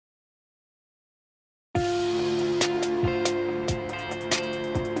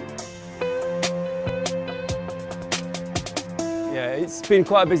it's been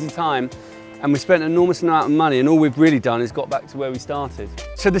quite a busy time, and we spent an enormous amount of money, and all we've really done is got back to where we started.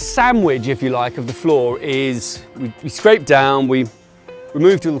 So the sandwich, if you like, of the floor is, we scraped down, we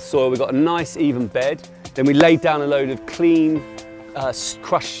removed all the soil, we got a nice even bed, then we laid down a load of clean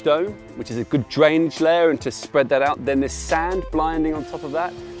crushed stone, which is a good drainage layer, and to spread that out, then there's sand blinding on top of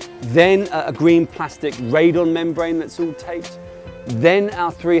that, then a green plastic radon membrane that's all taped, then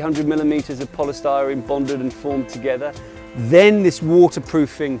our 300 millimeters of polystyrene bonded and formed together, then this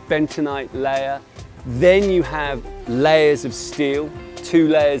waterproofing bentonite layer, then you have layers of steel, 2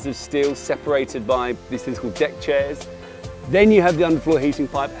 layers of steel separated by these things called deck chairs, then you have the underfloor heating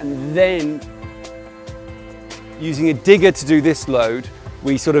pipe, and then using a digger to do this load,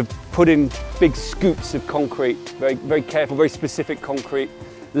 we sort of put in big scoops of concrete, very careful, very specific concrete,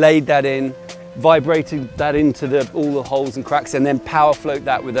 laid that in, vibrated that into all the holes and cracks, and then power float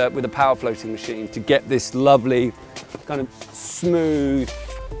that with a power floating machine to get this lovely kind of smooth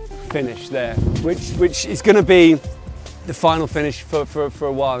finish there, which is going to be the final finish for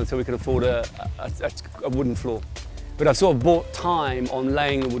a while until we can afford a wooden floor. But I've sort of bought time on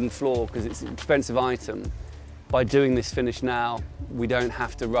laying a wooden floor because it's an expensive item. By doing this finish now, we don't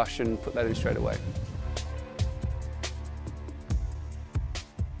have to rush and put that in straight away.